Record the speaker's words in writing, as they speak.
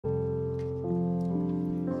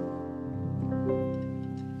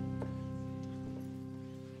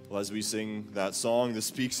Well, as we sing that song that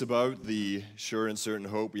speaks about the sure and certain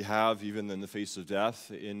hope we have even in the face of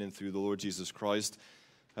death in and through the Lord Jesus Christ,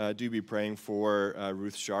 do be praying for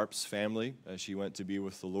Ruth Sharp's family as she went to be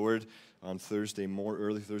with the Lord on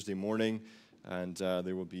early Thursday morning. And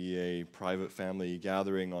there will be a private family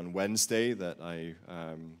gathering on Wednesday that I,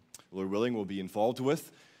 Lord willing, will be involved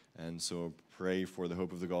with. And so pray for the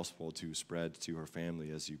hope of the gospel to spread to her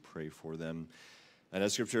family as you pray for them. And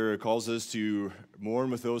as Scripture calls us to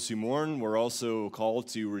mourn with those who mourn, we're also called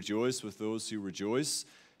to rejoice with those who rejoice.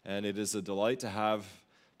 And it is a delight to have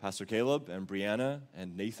Pastor Caleb and Brianna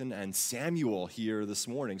and Nathan and Samuel here this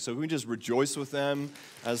morning. So can we just rejoice with them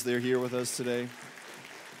as they're here with us today?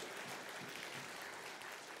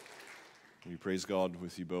 We praise God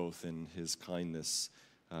with you both in his kindness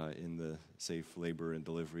in the safe labor and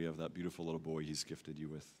delivery of that beautiful little boy he's gifted you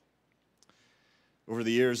with. Over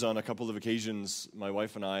the years, on a couple of occasions, my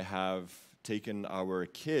wife and I have taken our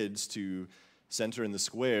kids to Center in the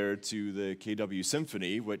Square to the KW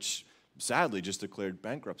Symphony, which sadly just declared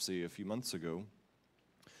bankruptcy a few months ago.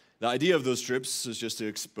 The idea of those trips is just to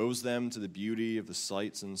expose them to the beauty of the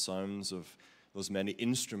sights and sounds of those many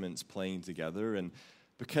instruments playing together. And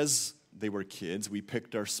because they were kids, we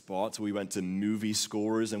picked our spots. We went to movie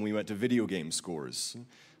scores and we went to video game scores.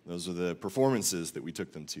 Those are the performances that we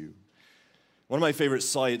took them to. One of my favorite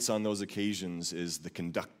sights on those occasions is the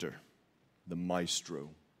conductor, the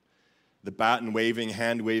maestro, the baton-waving,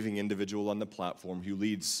 hand-waving individual on the platform who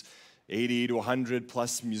leads 80 to 100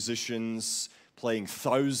 plus musicians playing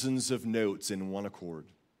thousands of notes in one accord.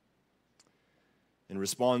 In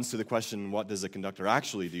response to the question, what does a conductor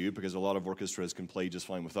actually do, because a lot of orchestras can play just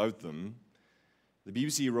fine without them, the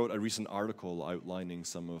BBC wrote a recent article outlining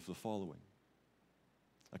some of the following.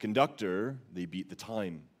 A conductor, they beat the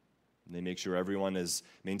time. They make sure everyone is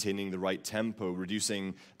maintaining the right tempo,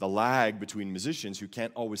 reducing the lag between musicians who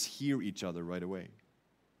can't always hear each other right away.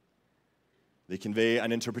 They convey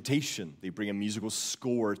an interpretation. They bring a musical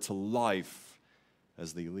score to life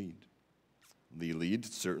as they lead. They lead,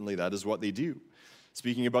 certainly that is what they do.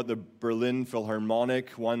 Speaking about the Berlin Philharmonic,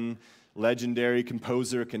 one legendary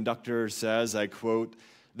composer, conductor says, I quote,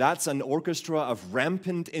 "That's an orchestra of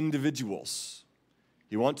rampant individuals.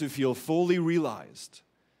 You want to feel fully realized.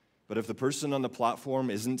 But if the person on the platform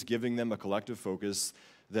isn't giving them a collective focus,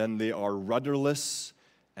 then they are rudderless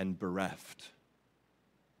and bereft."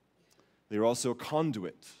 They are also a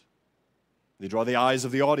conduit. They draw the eyes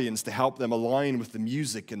of the audience to help them align with the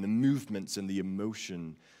music and the movements and the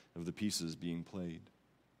emotion of the pieces being played.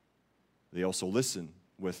 They also listen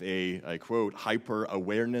with a, I quote,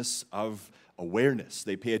 hyper-awareness of awareness.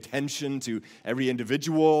 They pay attention to every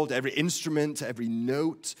individual, to every instrument, to every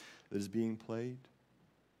note that is being played.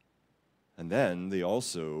 And then they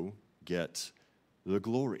also get the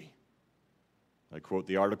glory. I quote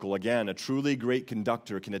the article again, "A truly great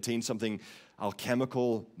conductor can attain something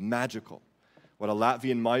alchemical, magical. What a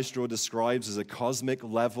Latvian maestro describes as a cosmic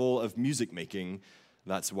level of music making.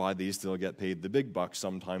 That's why they still get paid the big bucks,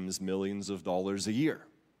 sometimes millions of dollars a year."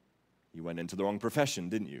 You went into the wrong profession,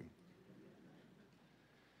 didn't you?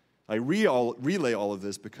 I relay all of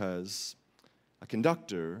this because a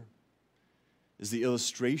conductor is the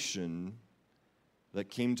illustration that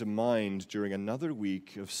came to mind during another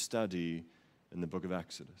week of study in the book of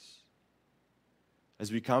Exodus.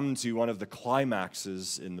 As we come to one of the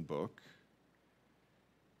climaxes in the book,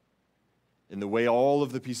 in the way all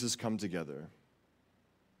of the pieces come together,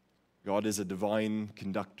 God is a divine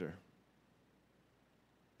conductor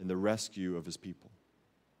in the rescue of his people.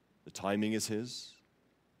 The timing is his.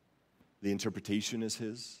 The interpretation is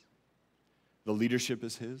his. The leadership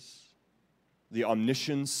is his. The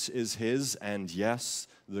omniscience is his, and yes,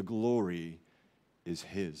 the glory is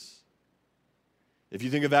his. If you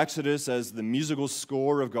think of Exodus as the musical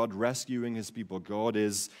score of God rescuing his people, God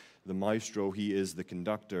is the maestro, he is the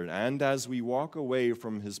conductor. And as we walk away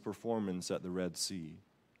from his performance at the Red Sea,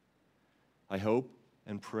 I hope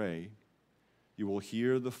and pray you will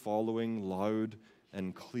hear the following loud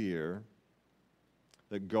and clear: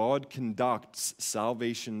 that God conducts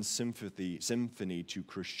salvation symphony to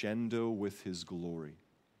crescendo with his glory.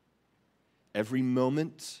 Every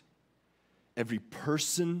moment, every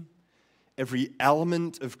person, every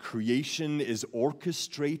element of creation is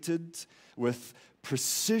orchestrated with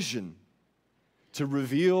precision to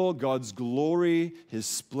reveal God's glory, his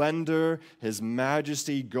splendor, his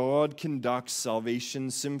majesty. God conducts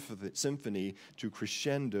salvation symphony to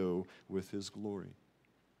crescendo with his glory.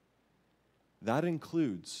 That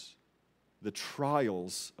includes the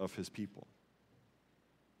trials of his people.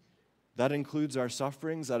 That includes our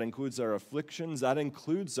sufferings, that includes our afflictions, that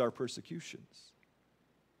includes our persecutions.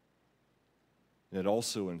 and it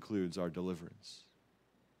also includes our deliverance.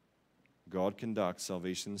 God conducts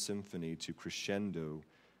Salvation's symphony to crescendo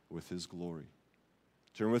with his glory.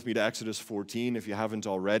 Turn with me to Exodus 14 if you haven't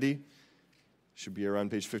already. It should be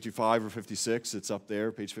around page 55 or 56. It's up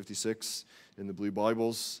there, page 56 in the blue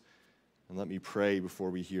Bibles. And let me pray before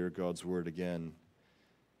we hear God's word again.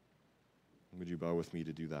 Would you bow with me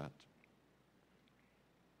to do that?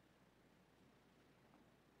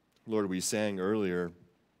 Lord, we sang earlier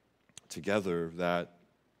together that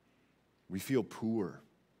we feel poor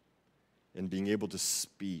in being able to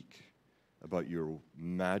speak about your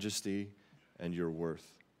majesty and your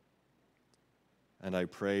worth. And I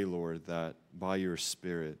pray, Lord, that by your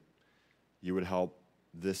Spirit, you would help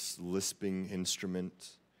this lisping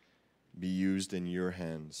instrument be used in your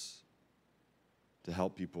hands to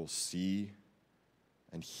help people see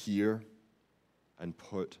and hear and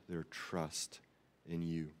put their trust in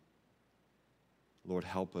you. Lord,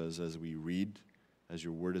 help us as we read, as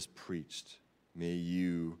your word is preached. May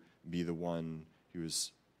you be the one who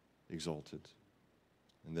is exalted.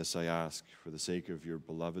 And this I ask for the sake of your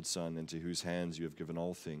beloved Son, into whose hands you have given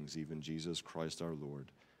all things, even Jesus Christ our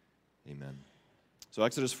Lord. Amen. So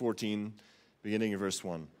Exodus 14, beginning in verse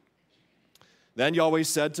 1. Then Yahweh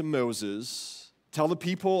said to Moses, "Tell the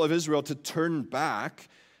people of Israel to turn back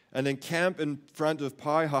and encamp in front of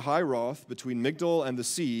Pi-hahiroth, between Migdol and the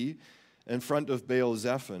sea, in front of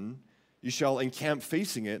Baal-zephon. You shall encamp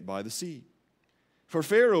facing it by the sea. For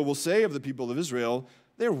Pharaoh will say of the people of Israel,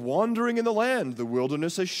 'They're wandering in the land. The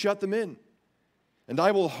wilderness has shut them in. And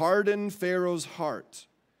I will harden Pharaoh's heart,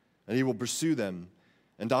 and he will pursue them.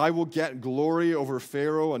 And I will get glory over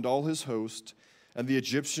Pharaoh and all his host, and the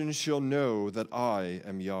Egyptians shall know that I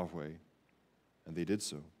am Yahweh.' And they did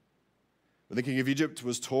so. When the king of Egypt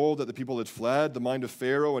was told that the people had fled, the mind of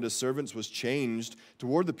Pharaoh and his servants was changed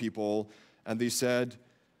toward the people, and they said,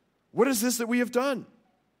 'What is this that we have done,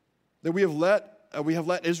 that we have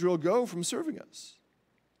let Israel go from serving us?'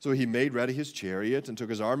 So he made ready his chariot and took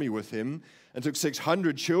his army with him, and took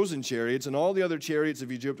 600 chosen chariots and all the other chariots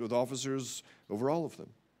of Egypt with officers over all of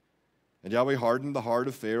them. And Yahweh hardened the heart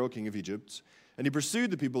of Pharaoh, king of Egypt, and he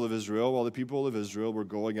pursued the people of Israel while the people of Israel were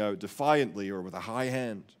going out defiantly or with a high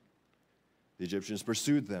hand. The Egyptians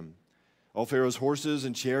pursued them, all Pharaoh's horses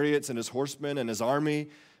and chariots and his horsemen and his army,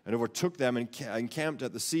 and overtook them and encamped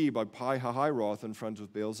at the sea by Pi-hahiroth in front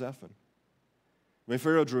of Baal-zephon. When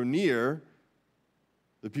Pharaoh drew near,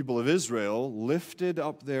 the people of Israel lifted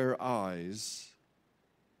up their eyes,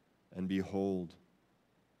 and behold,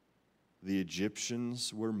 the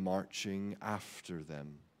Egyptians were marching after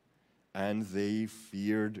them, and they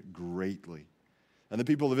feared greatly. And the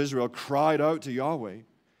people of Israel cried out to Yahweh.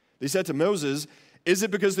 They said to Moses, 'Is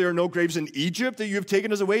it because there are no graves in Egypt that you have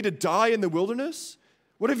taken us away to die in the wilderness?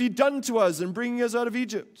 What have you done to us in bringing us out of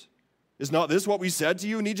Egypt? Is not this what we said to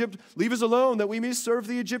you in Egypt? Leave us alone, that we may serve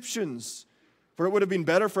the Egyptians. For it would have been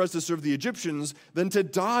better for us to serve the Egyptians than to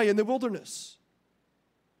die in the wilderness.'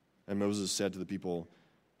 And Moses said to the people,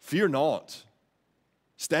 'Fear not,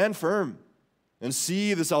 stand firm, and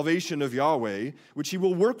see the salvation of Yahweh, which he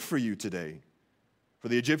will work for you today. For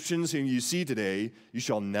the Egyptians whom you see today, you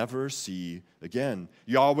shall never see again.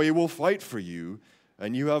 Yahweh will fight for you,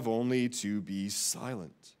 and you have only to be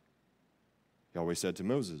silent.' Yahweh said to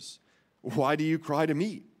Moses, 'Why do you cry to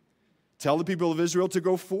me? Tell the people of Israel to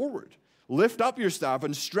go forward. Lift up your staff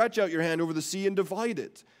and stretch out your hand over the sea and divide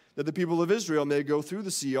it, that the people of Israel may go through the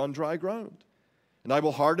sea on dry ground. And I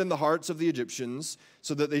will harden the hearts of the Egyptians,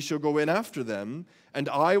 so that they shall go in after them, and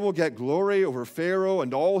I will get glory over Pharaoh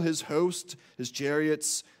and all his host, his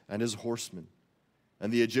chariots, and his horsemen.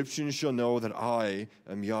 And the Egyptians shall know that I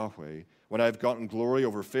am Yahweh, when I have gotten glory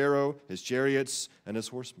over Pharaoh, his chariots, and his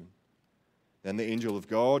horsemen.' Then the angel of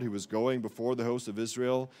God, who was going before the host of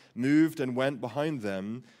Israel, moved and went behind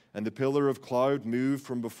them, and the pillar of cloud moved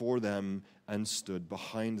from before them and stood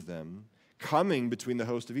behind them, coming between the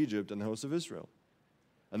host of Egypt and the host of Israel.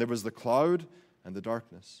 And there was the cloud and the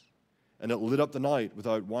darkness, and it lit up the night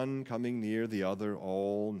without one coming near the other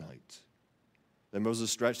all night. Then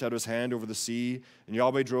Moses stretched out his hand over the sea, and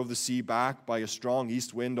Yahweh drove the sea back by a strong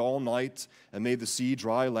east wind all night, and made the sea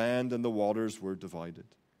dry land, and the waters were divided.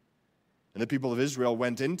 And the people of Israel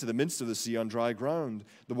went into the midst of the sea on dry ground,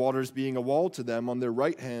 the waters being a wall to them on their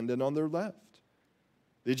right hand and on their left.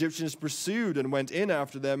 The Egyptians pursued and went in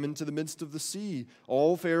after them into the midst of the sea,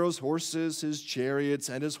 all Pharaoh's horses, his chariots,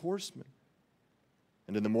 and his horsemen.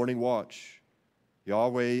 And in the morning watch,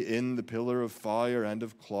 Yahweh in the pillar of fire and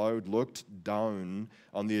of cloud looked down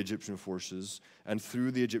on the Egyptian forces and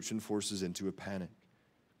threw the Egyptian forces into a panic,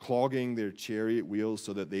 clogging their chariot wheels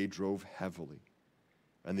so that they drove heavily.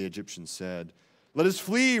 And the Egyptians said, Let us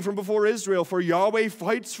flee from before Israel, for Yahweh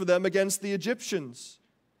fights for them against the Egyptians."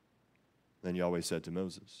 Then Yahweh said to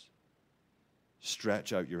Moses,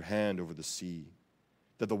 "Stretch out your hand over the sea,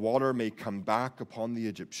 that the water may come back upon the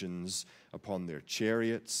Egyptians, upon their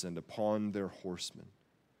chariots, and upon their horsemen."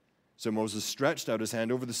 So Moses stretched out his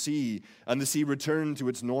hand over the sea, and the sea returned to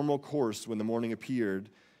its normal course when the morning appeared.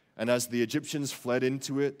 And as the Egyptians fled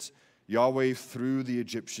into it, Yahweh threw the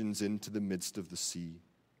Egyptians into the midst of the sea.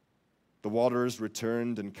 The waters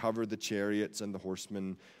returned and covered the chariots and the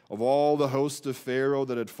horsemen. Of all the host of Pharaoh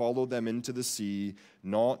that had followed them into the sea,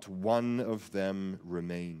 not one of them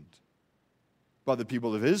remained. But the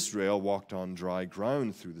people of Israel walked on dry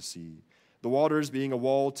ground through the sea, the waters being a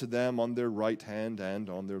wall to them on their right hand and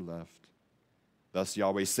on their left. Thus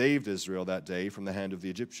Yahweh saved Israel that day from the hand of the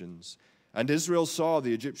Egyptians. And Israel saw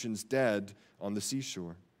the Egyptians dead on the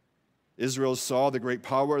seashore. Israel saw the great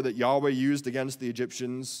power that Yahweh used against the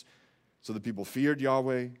Egyptians. So the people feared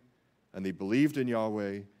Yahweh, and they believed in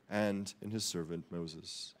Yahweh and in his servant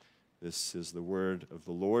Moses. This is the word of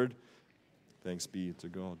the Lord. Thanks be to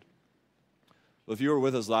God. Well, if you were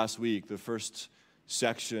with us last week, the first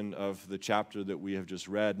section of the chapter that we have just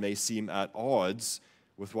read may seem at odds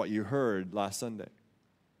with what you heard last Sunday.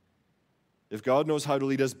 If God knows how to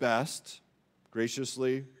lead us best,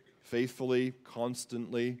 graciously, faithfully,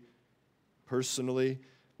 constantly, personally,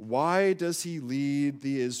 why does he lead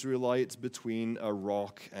the Israelites between a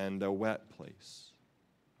rock and a wet place?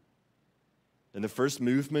 In the first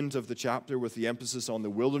movement of the chapter, with the emphasis on the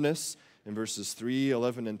wilderness, in verses 3,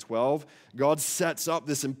 11, and 12, God sets up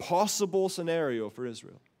this impossible scenario for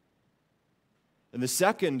Israel. In the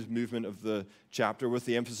second movement of the chapter, with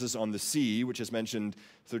the emphasis on the sea, which is mentioned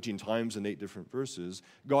 13 times in 8 different verses,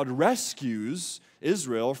 God rescues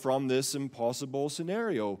Israel from this impossible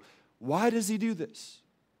scenario. Why does he do this?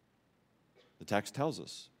 The text tells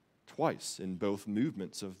us twice in both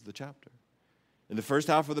movements of the chapter. In the first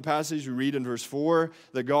half of the passage, we read in verse 4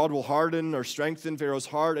 that God will harden or strengthen Pharaoh's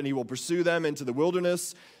heart, and he will pursue them into the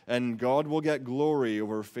wilderness, and God will get glory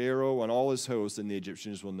over Pharaoh and all his hosts, and the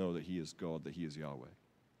Egyptians will know that he is God, that he is Yahweh.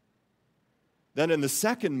 Then in the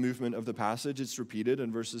second movement of the passage, it's repeated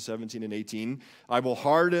in verses 17 and 18, "I will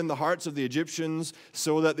harden the hearts of the Egyptians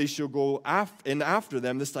so that they shall go in after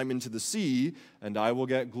them, this time into the sea, and I will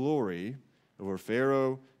get glory over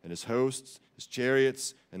Pharaoh and his hosts, his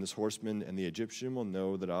chariots, and his horsemen, and the Egyptian will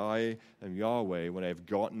know that I am Yahweh when I have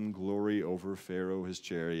gotten glory over Pharaoh, his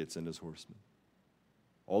chariots, and his horsemen."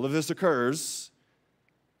 All of this occurs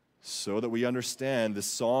so that we understand the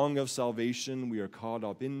song of salvation we are caught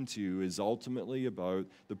up into is ultimately about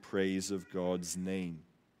the praise of God's name.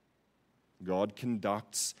 God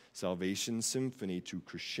conducts Salvation Symphony to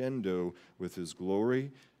crescendo with his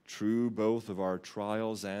glory, true both of our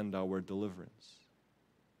trials and our deliverance.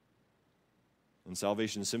 In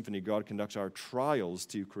Salvation Symphony, God conducts our trials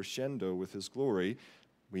to crescendo with his glory.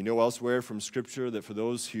 We know elsewhere from Scripture that for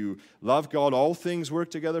those who love God, all things work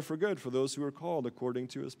together for good, for those who are called according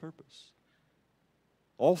to his purpose.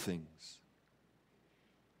 All things.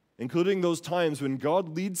 Including those times when God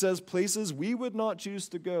leads us places we would not choose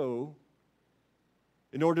to go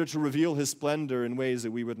in order to reveal his splendor in ways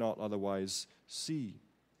that we would not otherwise see.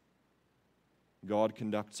 God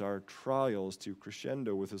conducts our trials to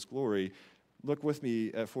crescendo with his glory. Look with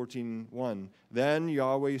me at 14:1. Then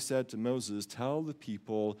Yahweh said to Moses, "Tell the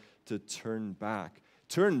people to turn back."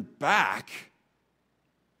 Turn back?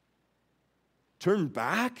 Turn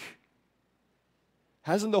back?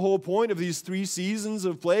 Hasn't the whole point of these 3 seasons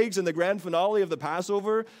of plagues and the grand finale of the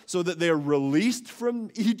Passover so that they're released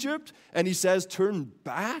from Egypt? And he says, turn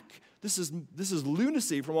back? This is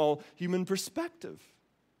lunacy from all human perspective.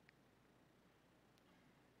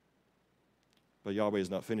 But Yahweh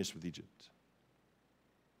is not finished with Egypt.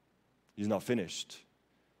 He's not finished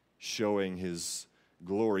showing his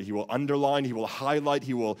glory. He will underline, he will highlight,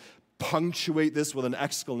 he will punctuate this with an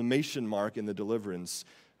exclamation mark in the deliverance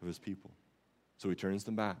of his people. So he turns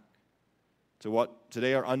them back to what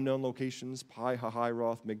today are unknown locations: Pi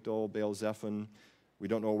Hahiroth, Migdol, Baal Zephon. We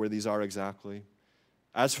don't know where these are exactly.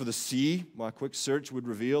 As for the sea, my quick search would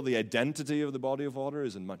reveal the identity of the body of water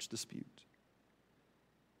is in much dispute.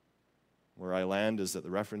 Where I land is that the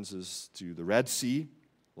references to the Red Sea,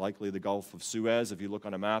 likely the Gulf of Suez. If you look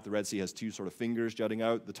on a map, the Red Sea has 2 sort of fingers jutting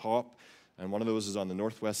out the top, and one of those is on the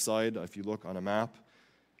northwest side if you look on a map.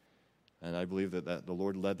 And I believe that the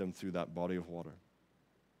Lord led them through that body of water.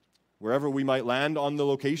 Wherever we might land on the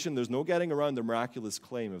location, there's no getting around the miraculous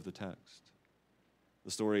claim of the text.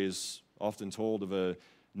 The story is often told of a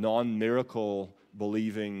non-miracle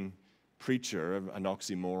believing preacher, an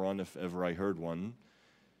oxymoron if ever I heard one,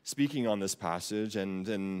 speaking on this passage, and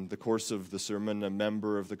in the course of the sermon, a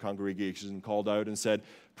member of the congregation called out and said,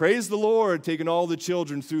 "Praise the Lord, taking all the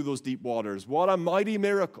children through those deep waters. What a mighty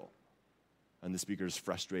miracle." And the speaker is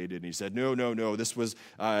frustrated, and he said, No. This was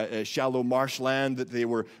a shallow marshland that they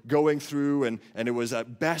were going through, and it was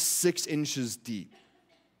at best 6 inches deep.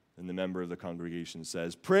 And the member of the congregation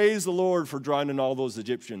says, "Praise the Lord for drowning all those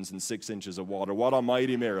Egyptians in 6 inches of water. What a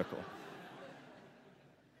mighty miracle."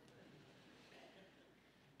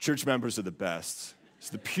 Church members are the best.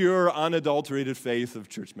 It's the pure, unadulterated faith of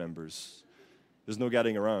church members. There's no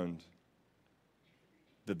getting around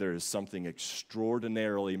that there is something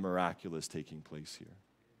extraordinarily miraculous taking place here.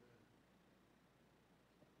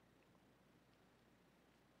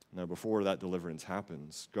 Now, before that deliverance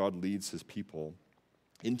happens, God leads his people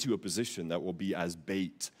into a position that will be as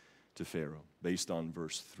bait to Pharaoh, based on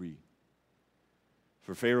verse 3.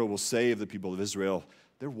 For Pharaoh will say of the people of Israel,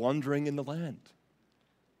 "They're wandering in the land.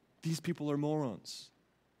 These people are morons.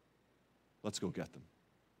 Let's go get them."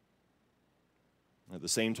 At the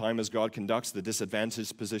same time as God conducts the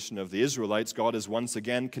disadvantaged position of the Israelites, God is once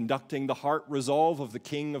again conducting the heart resolve of the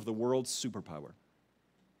king of the world's superpower.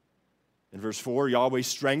 In verse 4, Yahweh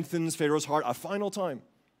strengthens Pharaoh's heart a final time,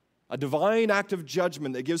 a divine act of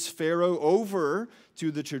judgment that gives Pharaoh over to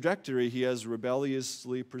the trajectory he has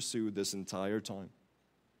rebelliously pursued this entire time.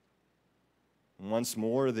 And once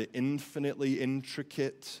more, the infinitely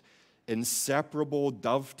intricate, inseparable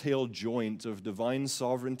dovetail joint of divine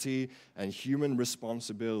sovereignty and human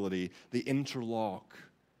responsibility, the interlock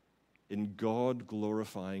in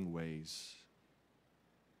God-glorifying ways.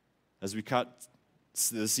 As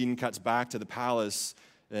the scene cuts back to the palace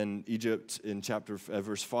in Egypt in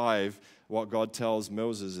verse 5, what God tells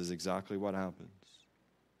Moses is exactly what happens.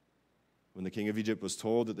 When the king of Egypt was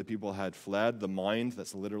told that the people had fled, the mind,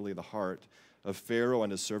 that's literally the heart, of Pharaoh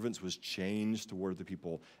and his servants was changed toward the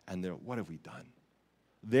people. And they're, what have we done?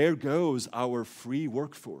 There goes our free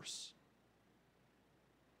workforce.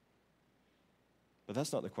 But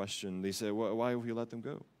that's not the question. They say, why have we let them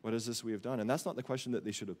go? What is this we have done? And that's not the question that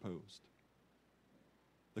they should have posed.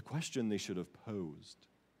 The question they should have posed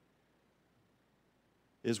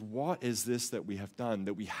is, what is this that we have done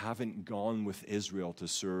that we haven't gone with Israel to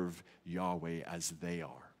serve Yahweh as they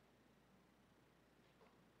are?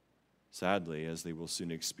 Sadly, as they will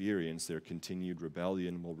soon experience, their continued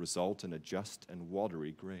rebellion will result in a just and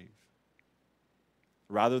watery grave.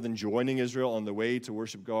 Rather than joining Israel on the way to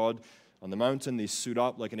worship God on the mountain, they suit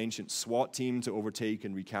up like an ancient SWAT team to overtake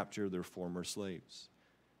and recapture their former slaves.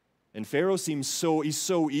 And Pharaoh seems he's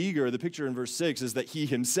so eager. The picture in verse 6 is that he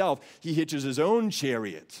himself, he hitches his own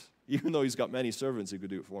chariot, even though he's got many servants who could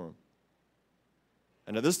do it for him.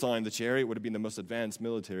 And at this time, the chariot would have been the most advanced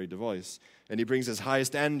military device. And he brings his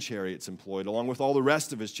highest end chariots employed, along with all the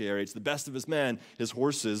rest of his chariots, the best of his men, his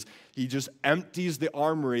horses. He just empties the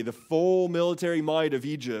armory. The full military might of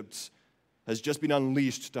Egypt has just been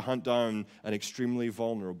unleashed to hunt down an extremely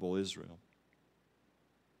vulnerable Israel.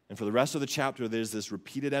 And for the rest of the chapter, there's this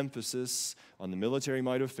repeated emphasis on the military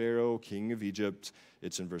might of Pharaoh, king of Egypt.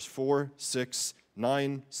 It's in verse 4, 6,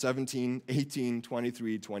 9, 17, 18,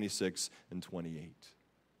 23, 26, and 28.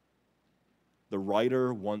 The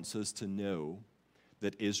writer wants us to know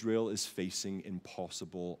that Israel is facing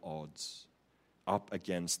impossible odds up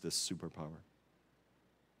against this superpower.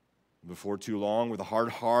 Before too long, with a hard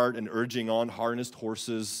heart and urging on harnessed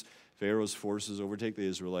horses, Pharaoh's forces overtake the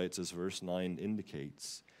Israelites, as verse 9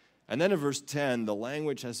 indicates. And then in verse 10, the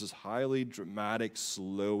language has this highly dramatic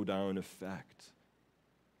slow-down effect.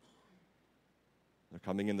 They're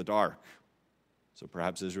coming in the dark. So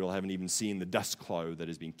perhaps Israel haven't even seen the dust cloud that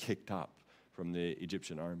is being kicked up from the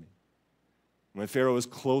Egyptian army. When Pharaoh is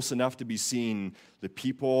close enough to be seen, the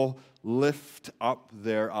people lift up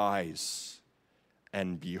their eyes,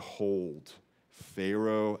 and behold,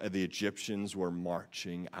 Pharaoh and the Egyptians were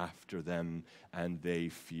marching after them, and they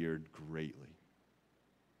feared greatly.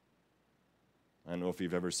 I don't know if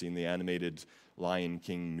you've ever seen the animated Lion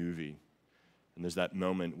King movie. And there's that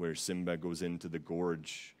moment where Simba goes into the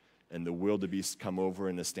gorge and the wildebeest come over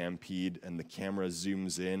in a stampede and the camera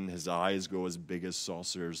zooms in, his eyes go as big as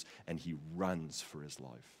saucers, and he runs for his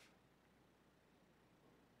life.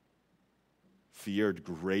 Feared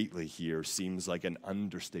greatly here seems like an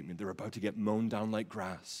understatement. They're about to get mown down like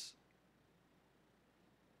grass.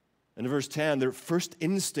 And in verse 10, their first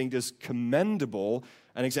instinct is commendable,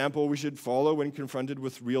 an example we should follow when confronted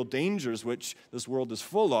with real dangers, which this world is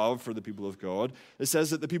full of for the people of God. It says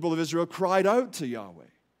that the people of Israel cried out to Yahweh.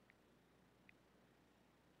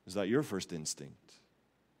 Is that your first instinct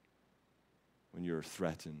when you're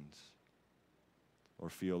threatened or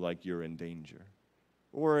feel like you're in danger?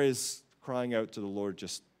 Or is crying out to the Lord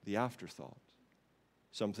just the afterthought,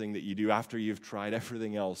 something that you do after you've tried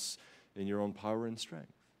everything else in your own power and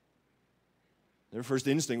strength. Their first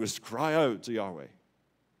instinct was to cry out to Yahweh.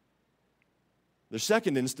 Their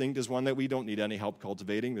second instinct is one that we don't need any help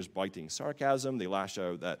cultivating. There's biting sarcasm. They lash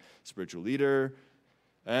out at spiritual leader.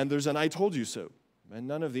 And there's an I told you so. And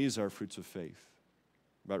none of these are fruits of faith,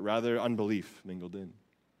 but rather unbelief mingled in.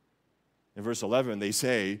 In verse 11, they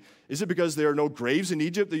say, is it because there are no graves in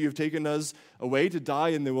Egypt that you've taken us away to die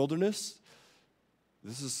in the wilderness?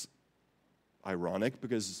 This is ironic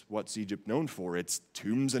because what's Egypt known for? It's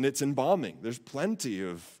tombs and it's embalming. There's plenty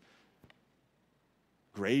of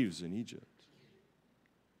graves in Egypt.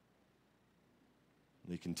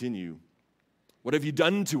 They continue, what have you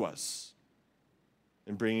done to us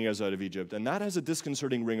in bringing us out of Egypt? And that has a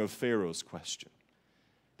disconcerting ring of Pharaoh's question.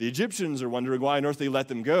 The Egyptians are wondering why on earth they let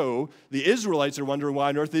them go. The Israelites are wondering why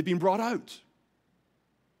on earth they've been brought out.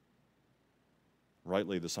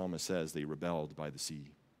 Rightly, the psalmist says they rebelled by the sea.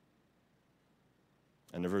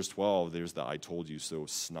 And in verse 12, there's the I told you so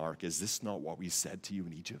snark. Is this not what we said to you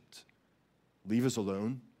in Egypt? Leave us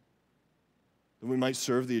alone, that we might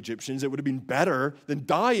serve the Egyptians. It would have been better than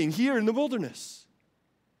dying here in the wilderness.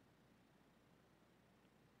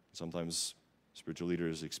 Sometimes spiritual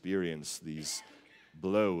leaders experience these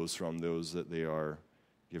blows from those that they are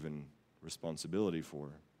given responsibility for.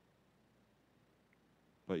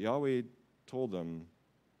 But Yahweh told them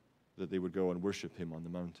that they would go and worship him on the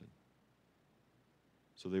mountain.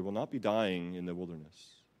 So they will not be dying in the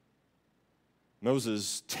wilderness.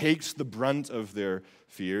 Moses takes the brunt of their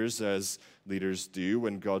fears, as leaders do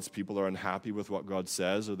when God's people are unhappy with what God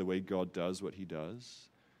says or the way God does what he does.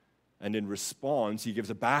 And in response, he gives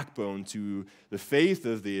a backbone to the faith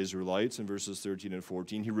of the Israelites in verses 13 and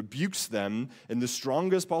 14. He rebukes them in the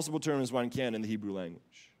strongest possible terms one can in the Hebrew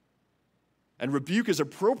language. And rebuke is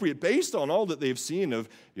appropriate based on all that they've seen of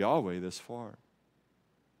Yahweh this far.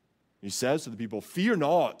 He says to the people, fear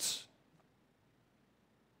not.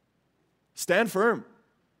 Stand firm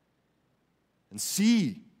and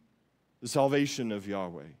see the salvation of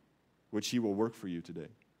Yahweh, which he will work for you today.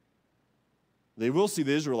 They will see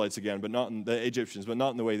the Israelites again, but not in the Egyptians, but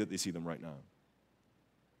not in the way that they see them right now.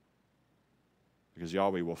 Because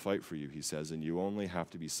Yahweh will fight for you, he says, and you only have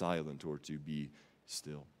to be silent or to be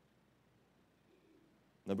still.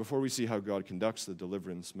 Now, before we see how God conducts the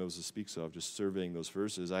deliverance Moses speaks of, just surveying those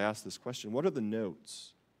verses, I ask this question: what are the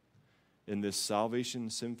notes in this salvation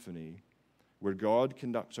symphony where God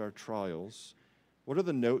conducts our trials? What are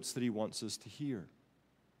the notes that he wants us to hear?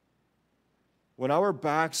 When our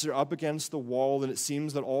backs are up against the wall and it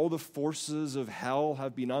seems that all the forces of hell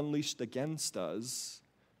have been unleashed against us,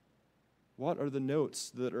 what are the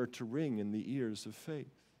notes that are to ring in the ears of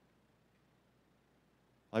faith?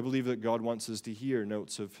 I believe that God wants us to hear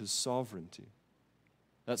notes of his sovereignty.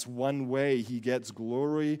 That's one way he gets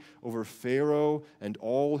glory over Pharaoh and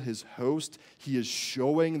all his host. He is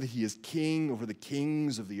showing that he is king over the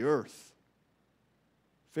kings of the earth.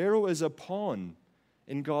 Pharaoh is a pawn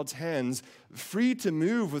in God's hands, free to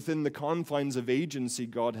move within the confines of agency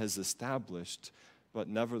God has established, but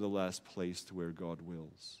nevertheless placed where God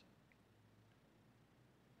wills.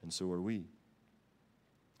 And so are we,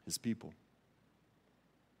 his people.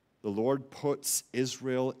 The Lord puts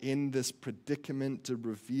Israel in this predicament to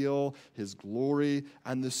reveal his glory,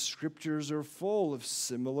 and the scriptures are full of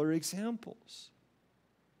similar examples.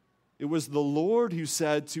 It was the Lord who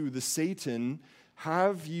said to the Satan,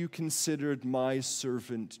 have you considered my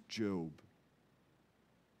servant Job?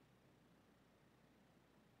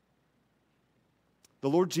 The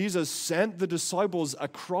Lord Jesus sent the disciples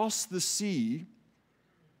across the sea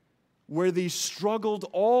where they struggled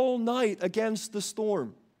all night against the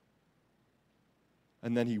storm.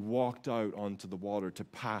 And then he walked out onto the water to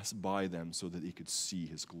pass by them so that he could see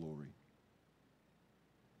his glory.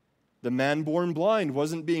 The man born blind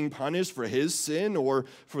wasn't being punished for his sin or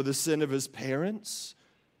for the sin of his parents,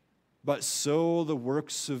 but so the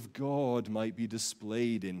works of God might be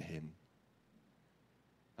displayed in him.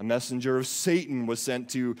 A messenger of Satan was sent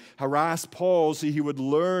to harass Paul so he would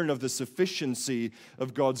learn of the sufficiency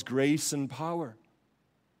of God's grace and power.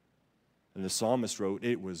 And the psalmist wrote,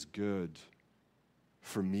 it was good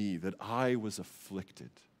for me that I was afflicted,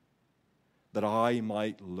 that I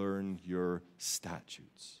might learn your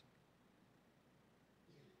statutes.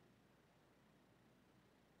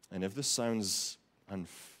 And if this sounds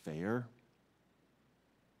unfair,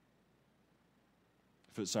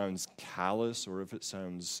 if it sounds callous, or if it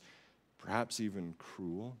sounds perhaps even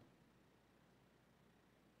cruel,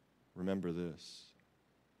 remember this.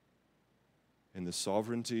 In the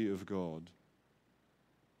sovereignty of God,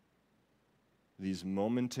 these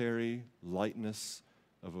momentary lightness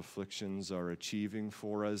of afflictions are achieving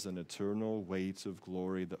for us an eternal weight of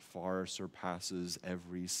glory that far surpasses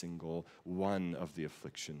every single one of the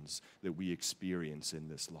afflictions that we experience in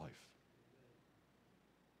this life.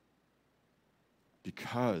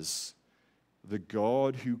 Because the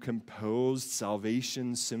God who composed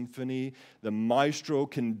Salvation Symphony, the maestro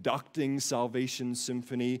conducting Salvation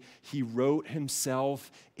Symphony, he wrote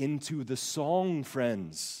himself into the song,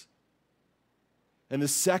 friends. And the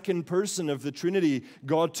second person of the Trinity,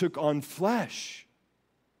 God took on flesh.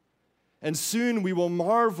 And soon we will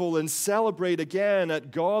marvel and celebrate again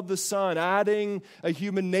at God the Son, adding a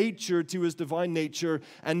human nature to his divine nature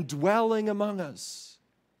and dwelling among us.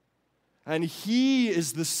 And he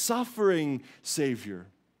is the suffering Savior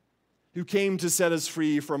who came to set us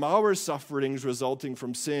free from our sufferings resulting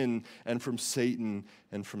from sin and from Satan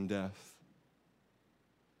and from death.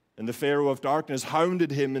 And the Pharaoh of darkness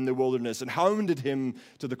hounded him in the wilderness and hounded him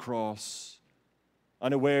to the cross,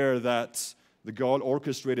 unaware that the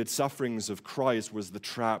God-orchestrated sufferings of Christ was the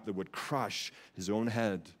trap that would crush his own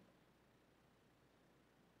head.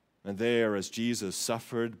 And there, as Jesus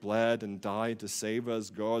suffered, bled, and died to save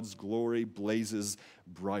us, God's glory blazes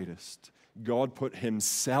brightest. God put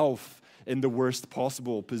himself in the worst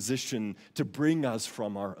possible position to bring us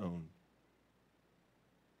from our own.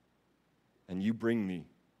 And you bring me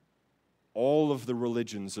all of the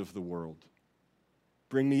religions of the world.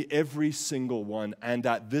 Bring me every single one, and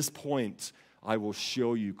at this point, I will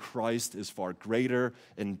show you Christ is far greater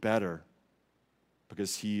and better,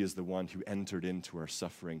 because he is the one who entered into our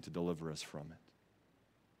suffering to deliver us from it.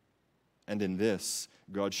 And in this,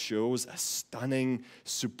 God shows a stunning,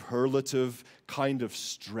 superlative kind of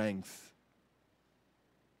strength,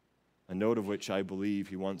 a note of which I believe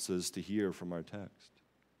he wants us to hear from our text.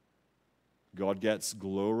 God gets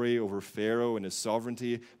glory over Pharaoh and his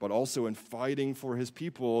sovereignty, but also in fighting for his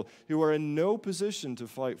people who are in no position to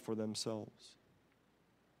fight for themselves.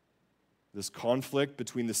 This conflict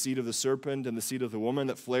between the seed of the serpent and the seed of the woman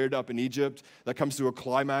that flared up in Egypt, that comes to a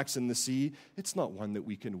climax in the sea, it's not one that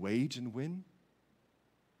we can wage and win.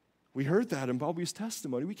 We heard that in Bobby's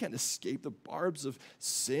testimony. We can't escape the barbs of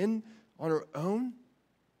sin on our own.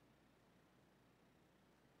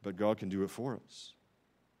 But God can do it for us,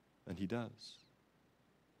 and he does.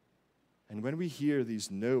 And when we hear these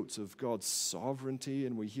notes of God's sovereignty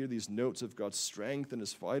and we hear these notes of God's strength and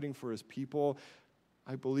his fighting for his people,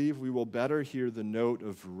 I believe we will better hear the note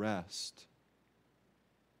of rest,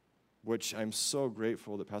 which I'm so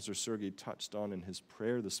grateful that Pastor Sergei touched on in his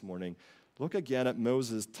prayer this morning. Look again at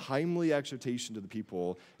Moses' timely exhortation to the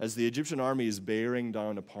people as the Egyptian army is bearing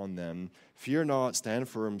down upon them. Fear not, stand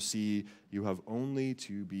firm, see, you have only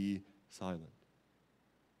to be silent.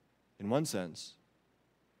 In one sense,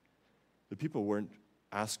 the people weren't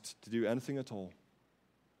asked to do anything at all.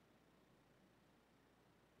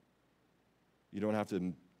 You don't have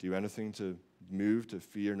to do anything to move, to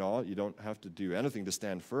fear not. You don't have to do anything to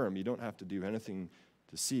stand firm. You don't have to do anything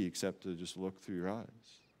to see except to just look through your eyes.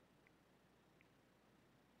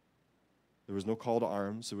 There was no call to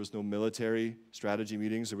arms. There was no military strategy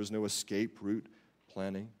meetings. There was no escape route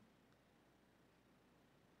planning.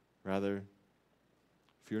 Rather,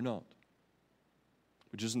 fear not.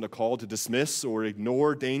 Which isn't a call to dismiss or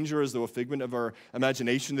ignore danger as though a figment of our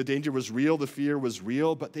imagination. The danger was real, the fear was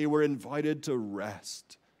real, but they were invited to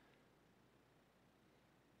rest,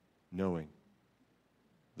 knowing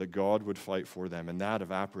that God would fight for them, and that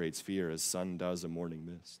evaporates fear as sun does a morning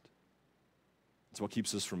mist. It's what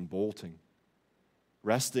keeps us from bolting.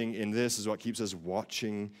 Resting in this is what keeps us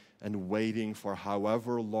watching and waiting for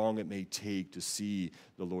however long it may take to see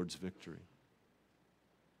the Lord's victory.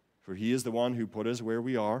 For he is the one who put us where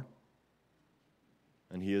we are,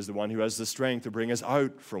 and he is the one who has the strength to bring us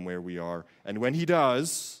out from where we are. And when he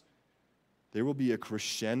does, there will be a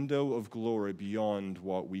crescendo of glory beyond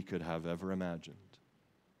what we could have ever imagined.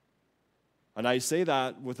 And I say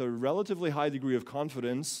that with a relatively high degree of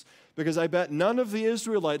confidence because I bet none of the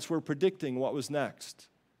Israelites were predicting what was next.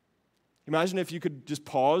 Imagine if you could just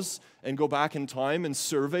pause and go back in time and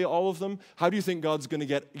survey all of them. How do you think God's going to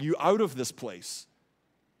get you out of this place?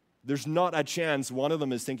 There's not a chance one of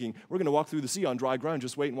them is thinking, we're going to walk through the sea on dry ground,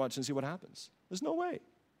 just wait and watch and see what happens. There's no way.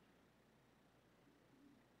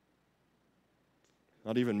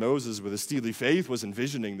 Not even Moses, with a steely faith, was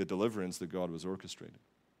envisioning the deliverance that God was orchestrating.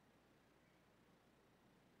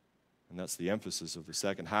 And that's the emphasis of the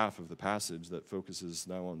second half of the passage that focuses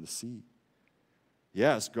now on the sea.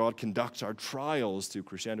 Yes, God conducts our trials to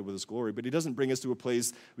crescendo with his glory, but he doesn't bring us to a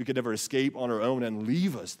place we could never escape on our own and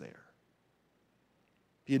leave us there.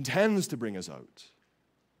 He intends to bring us out.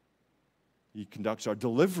 He conducts our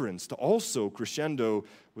deliverance to also crescendo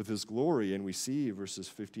with his glory. And we see verses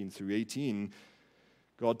 15 through 18,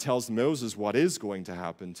 God tells Moses what is going to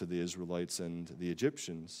happen to the Israelites and the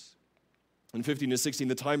Egyptians. In 15 to 16,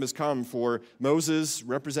 the time has come for Moses,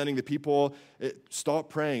 representing the people, stop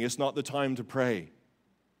praying. It's not the time to pray.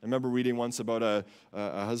 I remember reading once about a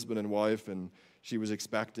husband and wife, and she was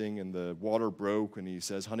expecting, and the water broke, and he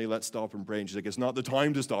says, honey, let's stop and pray. And she's like, it's not the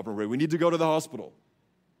time to stop and pray. We need to go to the hospital.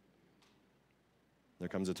 There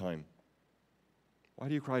comes a time. Why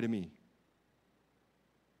do you cry to me?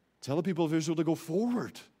 Tell the people of Israel to go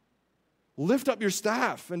forward. Lift up your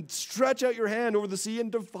staff and stretch out your hand over the sea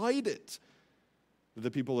and divide it, that the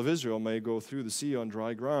people of Israel may go through the sea on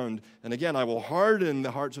dry ground. And again, I will harden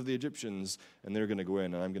the hearts of the Egyptians, and they're going to go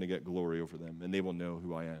in, and I'm going to get glory over them, and they will know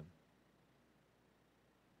who I am.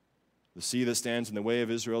 The sea that stands in the way of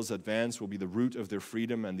Israel's advance will be the root of their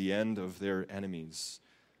freedom and the end of their enemies.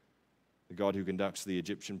 The God who conducts the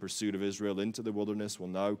Egyptian pursuit of Israel into the wilderness will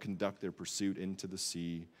now conduct their pursuit into the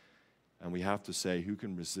sea. And we have to say, who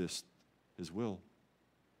can resist his will?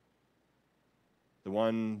 The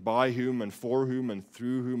one by whom and for whom and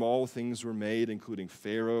through whom all things were made, including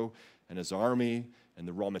Pharaoh and his army and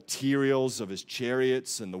the raw materials of his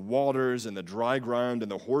chariots and the waters and the dry ground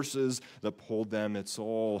and the horses that pulled them. It's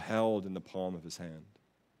all held in the palm of his hand.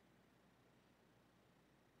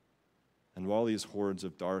 And while these hordes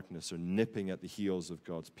of darkness are nipping at the heels of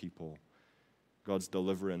God's people, God's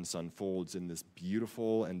deliverance unfolds in this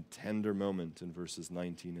beautiful and tender moment in verses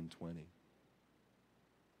 19 and 20.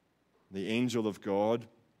 The angel of God,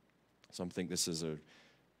 some think this is a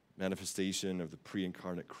manifestation of the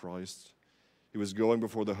pre-incarnate Christ, who was going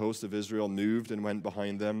before the host of Israel, moved and went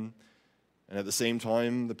behind them. And at the same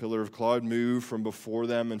time, the pillar of cloud moved from before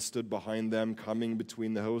them and stood behind them, coming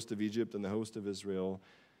between the host of Egypt and the host of Israel.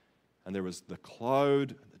 And there was the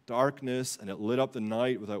cloud, the darkness, and it lit up the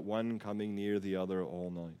night without one coming near the other all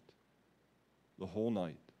night. The whole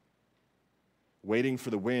night. Waiting for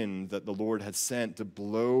the wind that the Lord had sent to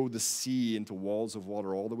blow the sea into walls of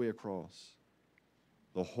water all the way across.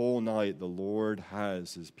 The whole night the Lord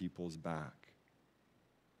has his people's back.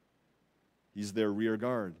 He's their rear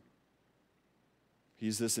guard.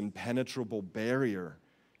 He's this impenetrable barrier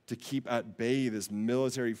to keep at bay this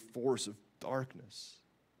military force of darkness.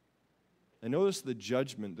 And notice the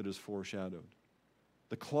judgment that is foreshadowed.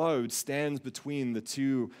 The cloud stands between the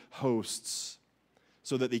two hosts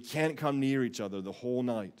so that they can't come near each other the whole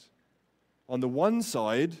night. On the one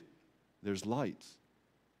side, there's light.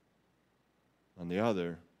 On the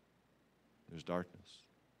other, there's darkness.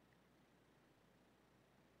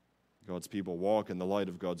 God's people walk in the light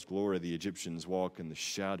of God's glory. The Egyptians walk in the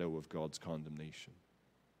shadow of God's condemnation.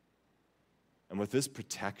 And with this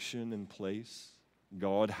protection in place,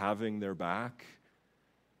 God having their back,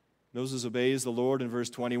 Moses obeys the Lord in verse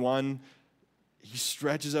 21. He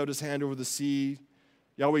stretches out his hand over the sea.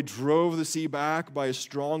 Yahweh drove the sea back by a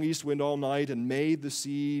strong east wind all night and made the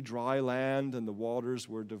sea dry land, and the waters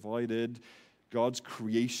were divided. God's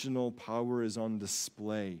creational power is on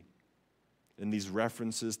display in these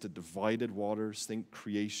references to divided waters. Think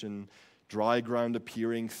creation. Dry ground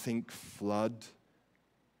appearing. Think flood.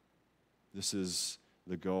 This is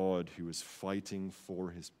the God who is fighting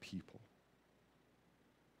for his people.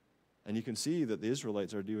 And you can see that the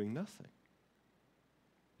Israelites are doing nothing.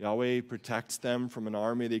 Yahweh protects them from an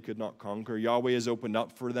army they could not conquer. Yahweh has opened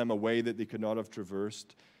up for them a way that they could not have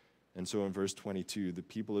traversed. And so in verse 22, the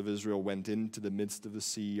people of Israel went into the midst of the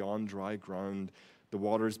sea on dry ground, the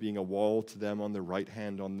waters being a wall to them on their right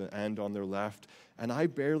hand and on their left. And I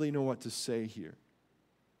barely know what to say here.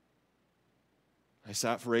 I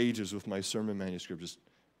sat for ages with my sermon manuscript, just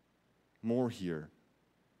more here.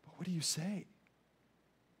 But what do you say?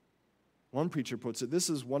 One preacher puts it, this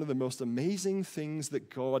is one of the most amazing things that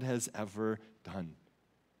God has ever done.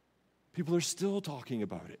 People are still talking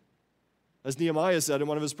about it. As Nehemiah said in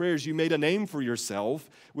one of his prayers, you made a name for yourself,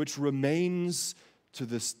 which remains to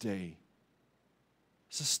this day.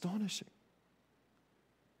 It's astonishing.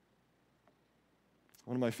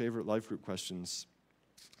 One of my favorite life group questions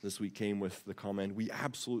this week came with the comment, we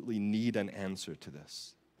absolutely need an answer to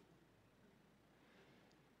this.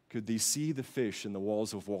 Could they see the fish in the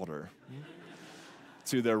walls of water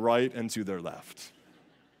to their right and to their left?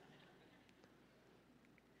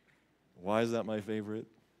 Why is that my favorite?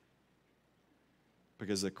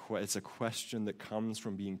 Because it's a question that comes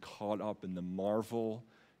from being caught up in the marvel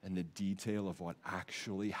and the detail of what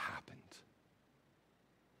actually happened.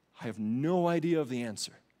 I have no idea of the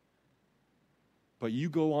answer. But you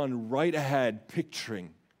go on right ahead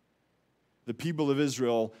picturing the people of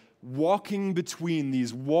Israel walking between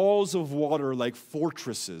these walls of water like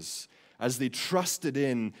fortresses as they trusted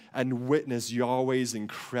in and witnessed Yahweh's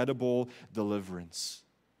incredible deliverance.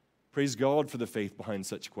 Praise God for the faith behind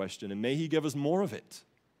such a question, and may He give us more of it.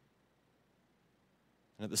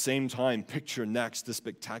 And at the same time, picture next the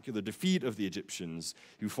spectacular defeat of the Egyptians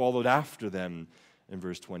who followed after them in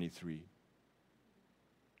verse 23.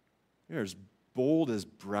 They're as bold as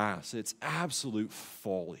brass. It's absolute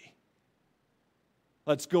folly.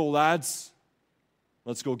 Let's go, lads.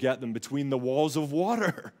 Let's go get them between the walls of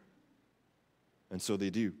water. And so they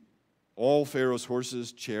do. All Pharaoh's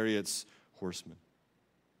horses, chariots, horsemen.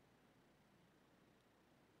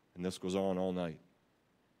 And this goes on all night.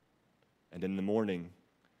 And in the morning,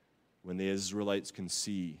 when the Israelites can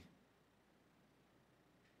see,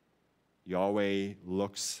 Yahweh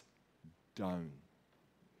looks down.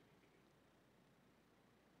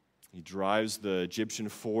 He drives the Egyptian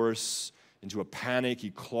force into a panic. He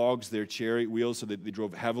clogs their chariot wheels so that they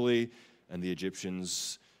drove heavily, and the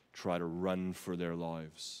Egyptians try to run for their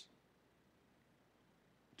lives.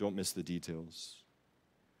 Don't miss the details.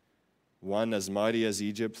 One, as mighty as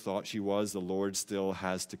Egypt thought she was, the Lord still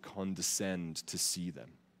has to condescend to see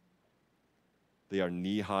them. They are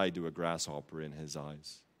knee-high to a grasshopper in His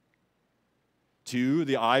eyes. Two,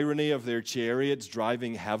 the irony of their chariots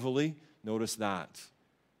driving heavily. Notice that.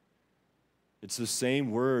 It's the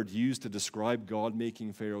same word used to describe God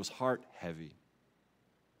making Pharaoh's heart heavy.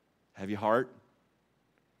 Heavy heart,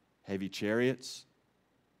 heavy chariots.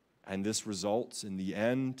 And this results in the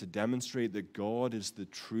end to demonstrate that God is the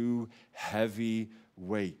true heavy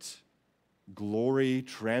weight. Glory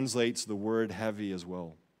translates the word heavy as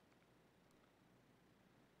well.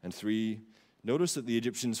 And three, notice that the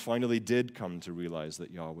Egyptians finally did come to realize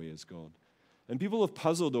that Yahweh is God. And people have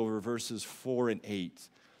puzzled over verses 4 and 8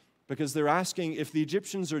 because they're asking, if the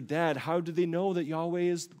Egyptians are dead, how do they know that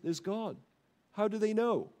Yahweh is God? How do they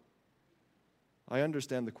know? I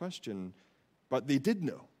understand the question, but they did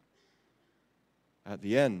know. At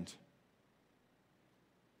the end,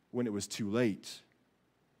 when it was too late,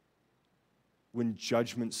 when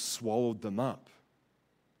judgment swallowed them up,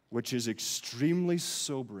 which is extremely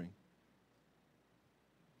sobering.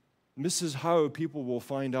 This is how people will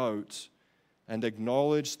find out and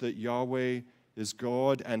acknowledge that Yahweh is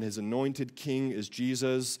God and His anointed King is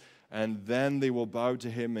Jesus, and then they will bow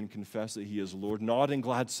to Him and confess that He is Lord, not in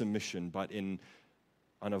glad submission, but in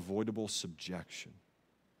unavoidable subjection.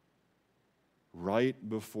 Right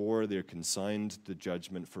before they're consigned to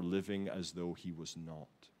judgment for living as though He was not.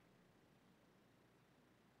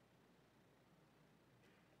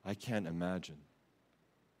 I can't imagine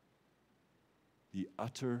the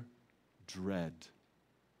utter dread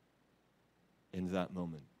in that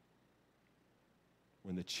moment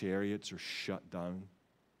when the chariots are shut down,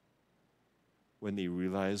 when they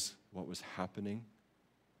realize what was happening,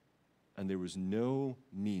 and there was no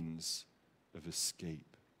means of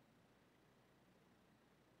escape.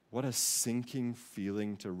 What a sinking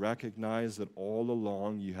feeling to recognize that all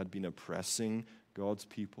along you had been oppressing God's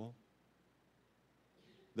people.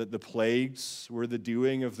 That the plagues were the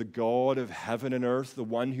doing of the God of heaven and earth, the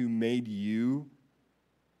one who made you.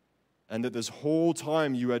 And that this whole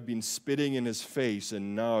time you had been spitting in His face,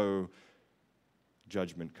 and now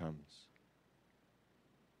judgment comes.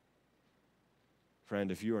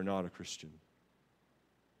 Friend, if you are not a Christian,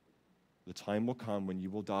 the time will come when you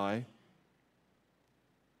will die,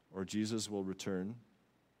 or Jesus will return.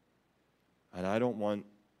 And I don't want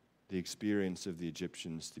the experience of the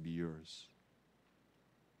Egyptians to be yours.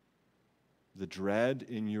 The dread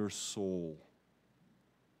in your soul,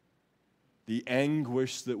 the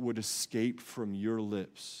anguish that would escape from your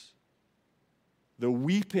lips, the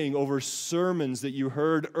weeping over sermons that you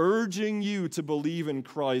heard urging you to believe in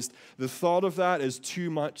Christ, the thought of that is too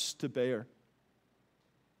much to bear.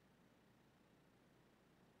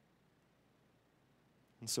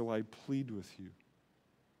 And so I plead with you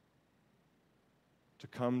to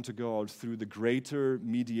come to God through the greater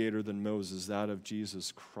mediator than Moses, that of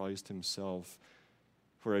Jesus Christ Himself.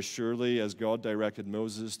 For as surely as God directed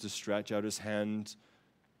Moses to stretch out his hand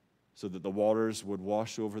so that the waters would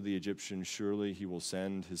wash over the Egyptians, surely He will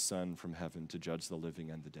send His Son from heaven to judge the living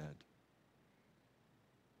and the dead.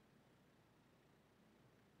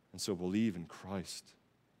 And so believe in Christ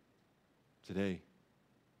today.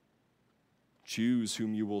 Choose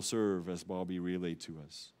whom you will serve, as Bobby relayed to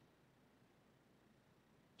us.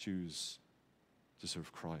 Choose to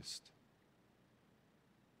serve Christ.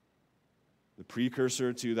 The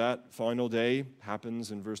precursor to that final day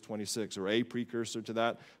happens in verse 26, or a precursor to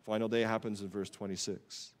that final day happens in verse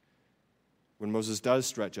 26. When Moses does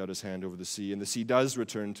stretch out his hand over the sea, and the sea does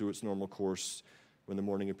return to its normal course when the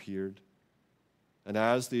morning appeared. And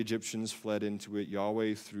as the Egyptians fled into it,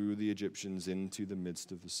 Yahweh threw the Egyptians into the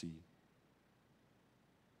midst of the sea.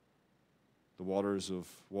 The walls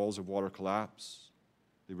of water collapse.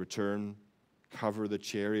 They return, cover the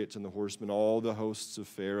chariots and the horsemen, all the hosts of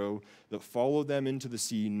Pharaoh that followed them into the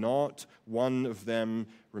sea. Not one of them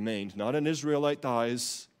remained. Not an Israelite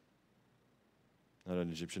dies. Not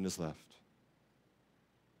an Egyptian is left.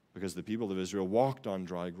 Because the people of Israel walked on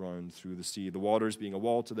dry ground through the sea, the waters being a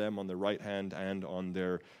wall to them on their right hand and on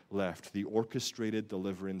their left. The orchestrated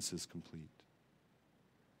deliverance is complete.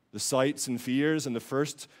 The sights and fears in the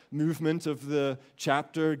first movement of the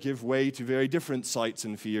chapter give way to very different sights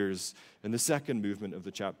and fears in the second movement of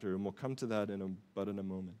the chapter, and we'll come to that in a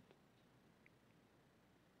moment.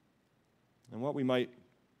 And what we might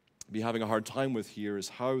be having a hard time with here is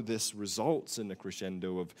how this results in a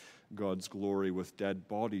crescendo of God's glory with dead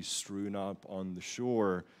bodies strewn up on the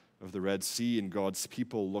shore of the Red Sea and God's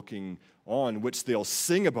people looking on, which they'll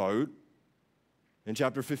sing about in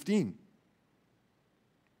chapter 15.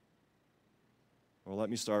 Well, let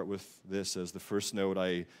me start with this as the first note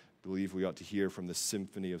I believe we ought to hear from the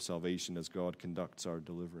symphony of salvation as God conducts our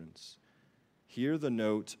deliverance. Hear the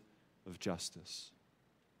note of justice.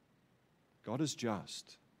 God is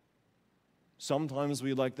just. Sometimes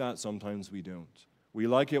we like that, sometimes we don't. We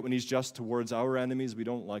like it when he's just towards our enemies. We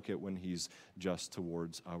don't like it when he's just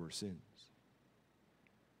towards our sins.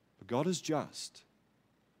 But God is just,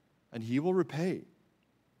 and he will repay.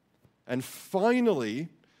 And finally,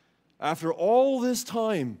 after all this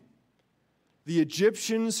time, the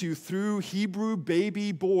Egyptians who threw Hebrew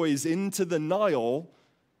baby boys into the Nile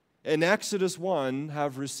in Exodus 1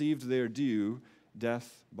 have received their due,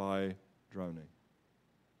 death by drowning.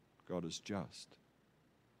 God is just.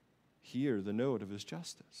 Hear the note of his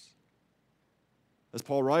justice. As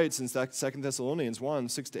Paul writes in 2 Thessalonians 1,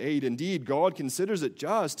 6-8, indeed, God considers it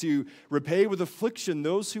just to repay with affliction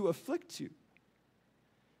those who afflict you,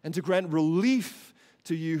 and to grant relief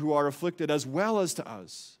to you who are afflicted as well as to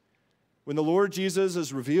us. When the Lord Jesus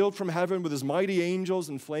is revealed from heaven with his mighty angels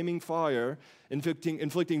in flaming fire,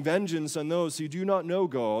 inflicting vengeance on those who do not know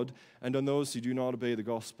God and on those who do not obey the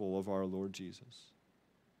gospel of our Lord Jesus.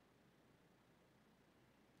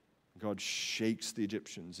 God shakes the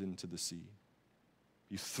Egyptians into the sea.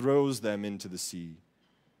 He throws them into the sea.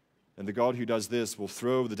 And the God who does this will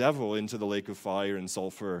throw the devil into the lake of fire and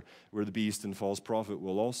sulfur, where the beast and false prophet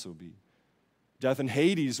will also be. Death and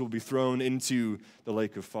Hades will be thrown into the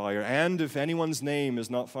lake of fire. And if anyone's name is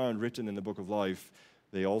not found written in the book of life,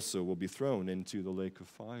 they also will be thrown into the lake of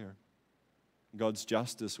fire. God's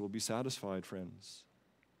justice will be satisfied, friends.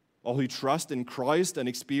 All who trust in Christ and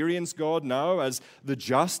experience God now as the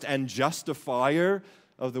just and justifier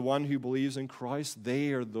of the one who believes in Christ,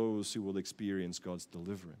 they are those who will experience God's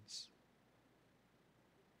deliverance.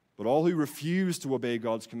 But all who refuse to obey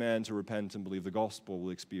God's command to repent and believe the gospel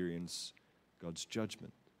will experience God's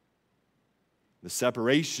judgment. The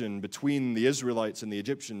separation between the Israelites and the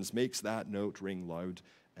Egyptians makes that note ring loud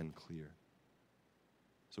and clear.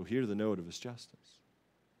 So hear the note of his justice.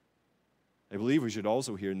 I believe we should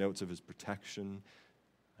also hear notes of his protection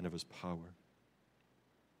and of his power.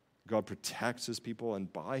 God protects his people,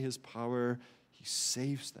 and by his power, he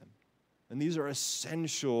saves them. And these are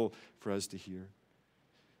essential for us to hear.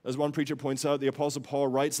 As one preacher points out, the Apostle Paul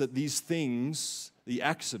writes that these things, the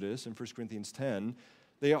Exodus in 1 Corinthians 10,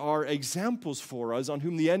 they are examples for us on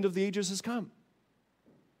whom the end of the ages has come.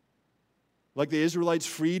 Like the Israelites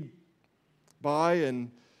freed by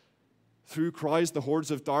and through Christ, the hordes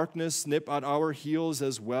of darkness nip at our heels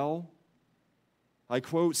as well. I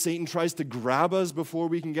quote, Satan tries to grab us before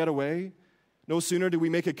we can get away. No sooner do we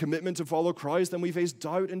make a commitment to follow Christ than we face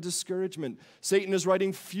doubt and discouragement. Satan is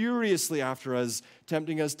riding furiously after us,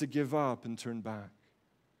 tempting us to give up and turn back.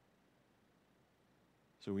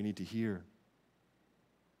 So we need to hear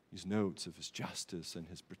these notes of his justice and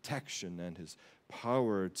his protection and his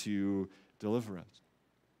power to deliver us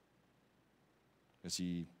as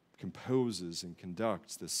he composes and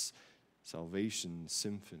conducts this salvation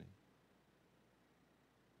symphony.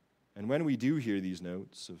 And when we do hear these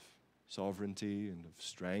notes of sovereignty and of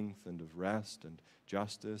strength and of rest and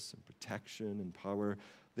justice and protection and power,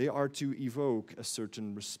 they are to evoke a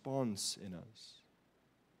certain response in us.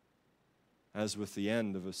 As with the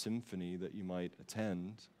end of a symphony that you might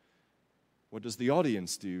attend, what does the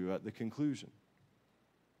audience do at the conclusion?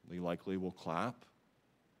 They likely will clap.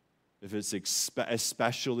 If it's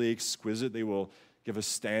especially exquisite, they will give a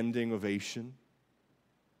standing ovation.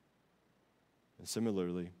 And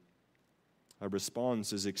similarly, a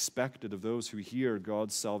response is expected of those who hear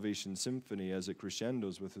God's salvation symphony as it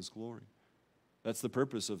crescendos with his glory. That's the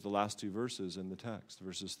purpose of the last two verses in the text,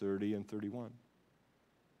 verses 30 and 31.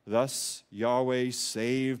 Thus Yahweh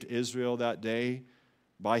saved Israel that day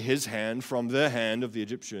by his hand from the hand of the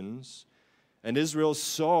Egyptians. And Israel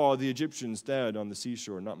saw the Egyptians dead on the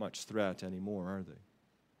seashore. Not much threat anymore, are they?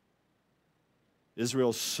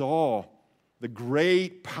 Israel saw the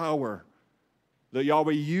great power that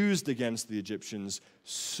Yahweh used against the Egyptians.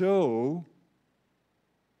 So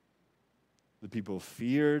the people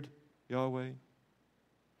feared Yahweh,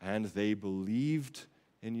 and they believed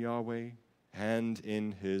in Yahweh and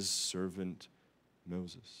in his servant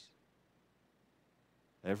Moses.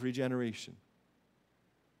 Every generation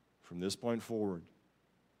from this point forward,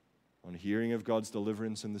 on hearing of God's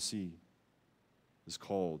deliverance in the sea, is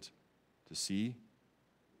called to see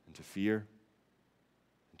and to fear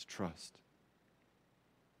and to trust.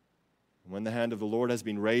 And when the hand of the Lord has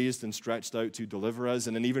been raised and stretched out to deliver us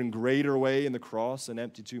in an even greater way in the cross and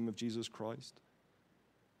empty tomb of Jesus Christ,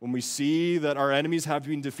 when we see that our enemies have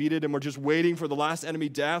been defeated and we're just waiting for the last enemy,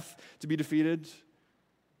 death, to be defeated,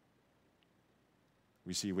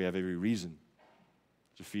 we see we have every reason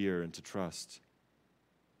to fear and to trust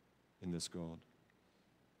in this God.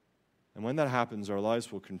 And when that happens, our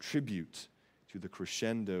lives will contribute to the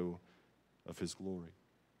crescendo of his glory.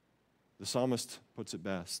 The psalmist puts it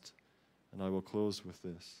best, and I will close with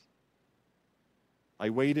this. I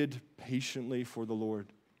waited patiently for the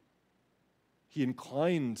Lord. He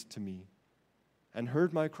inclined to me and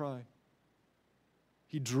heard my cry.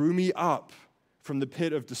 He drew me up from the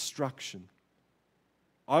pit of destruction,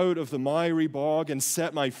 out of the miry bog, and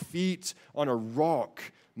set my feet on a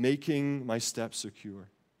rock, making my steps secure.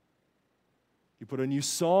 He put a new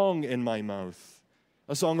song in my mouth,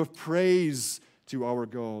 a song of praise to our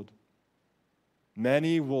God.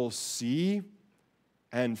 Many will see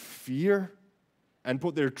and fear and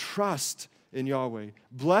put their trust in Yahweh.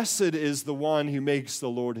 Blessed is the one who makes the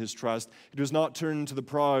Lord his trust. He does not turn to the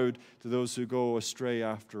proud, to those who go astray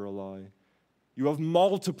after a lie. You have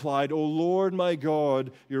multiplied, O Lord my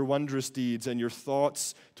God, your wondrous deeds, and your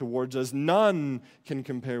thoughts towards us. None can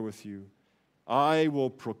compare with you. I will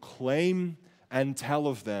proclaim and tell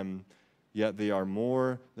of them, yet they are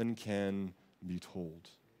more than can be told.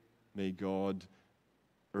 May God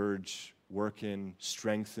urge, work in,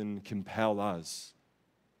 strengthen, compel us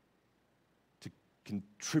to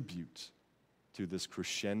contribute to this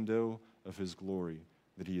crescendo of his glory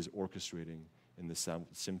that he is orchestrating in the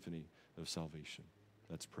symphony of salvation.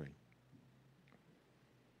 Let's pray.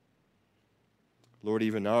 Lord,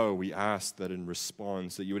 even now we ask that in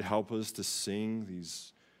response that you would help us to sing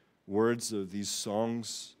these words of these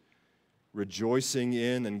songs, rejoicing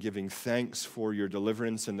in and giving thanks for your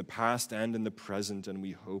deliverance in the past and in the present, and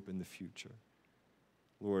we hope in the future.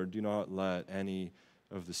 Lord, do not let any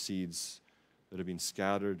of the seeds that have been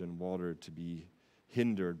scattered and watered to be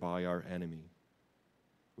hindered by our enemy.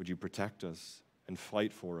 Would you protect us and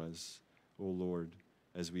fight for us, O Lord,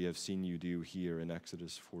 as we have seen you do here in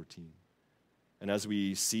Exodus 14. And as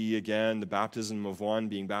we see again the baptism of one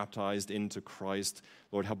being baptized into Christ,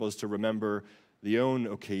 Lord, help us to remember our own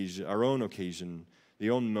occasion,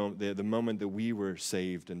 the moment that we were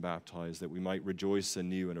saved and baptized, that we might rejoice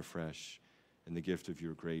anew and afresh in the gift of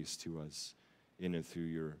your grace to us in and through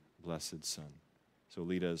your blessed Son. So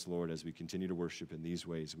lead us, Lord, as we continue to worship in these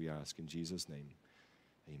ways, we ask in Jesus' name.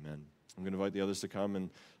 Amen. I'm going to invite the others to come and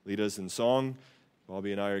lead us in song.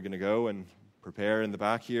 Bobby and I are going to go and prepare in the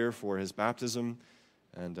back here for his baptism,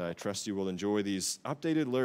 and I trust you will enjoy these updated lyrics.